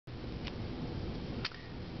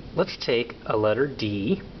let's take a letter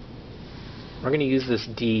D. We're going to use this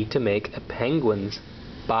D to make a penguin's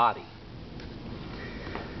body.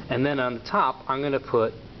 And then on the top, I'm going to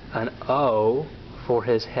put an O for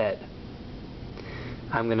his head.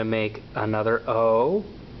 I'm going to make another O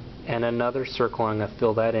and another circle. I'm going to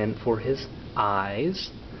fill that in for his eyes.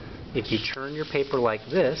 If you turn your paper like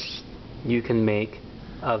this, you can make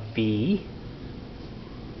a V.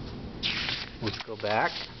 Let's go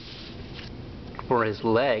back. For his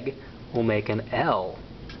leg, we'll make an L.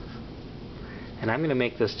 And I'm going to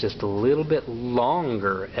make this just a little bit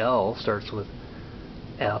longer. L starts with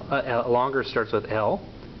L. Longer starts with L.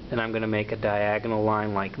 And I'm going to make a diagonal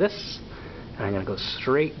line like this. And I'm going to go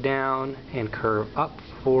straight down and curve up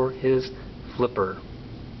for his flipper.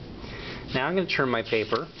 Now I'm going to turn my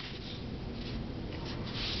paper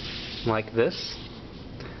like this.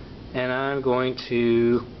 And I'm going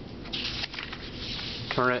to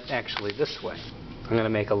turn it actually this way. I'm going to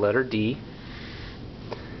make a letter D.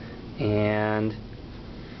 And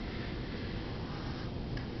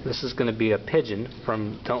this is going to be a pigeon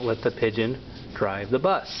from Don't Let the Pigeon Drive the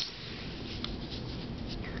Bus.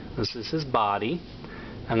 This is his body.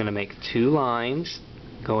 I'm going to make two lines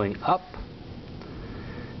going up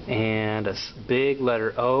and a big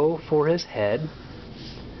letter O for his head,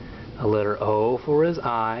 a letter O for his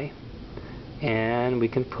eye, and we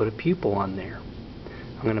can put a pupil on there.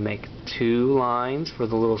 I'm going to make two lines for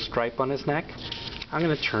the little stripe on his neck. I'm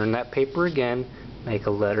going to turn that paper again, make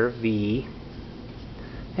a letter V,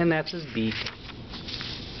 and that's his beak.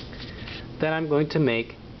 Then I'm going to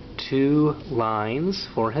make two lines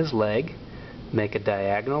for his leg, make a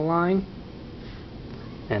diagonal line,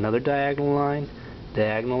 another diagonal line,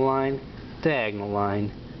 diagonal line, diagonal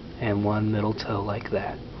line, and one middle toe like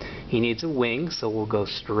that. He needs a wing, so we'll go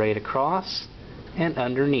straight across and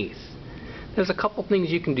underneath. There's a couple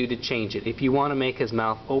things you can do to change it. If you want to make his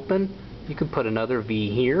mouth open, you can put another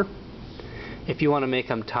V here. If you want to make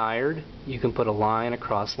him tired, you can put a line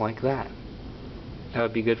across like that. That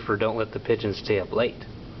would be good for Don't Let the Pigeon Stay Up Late.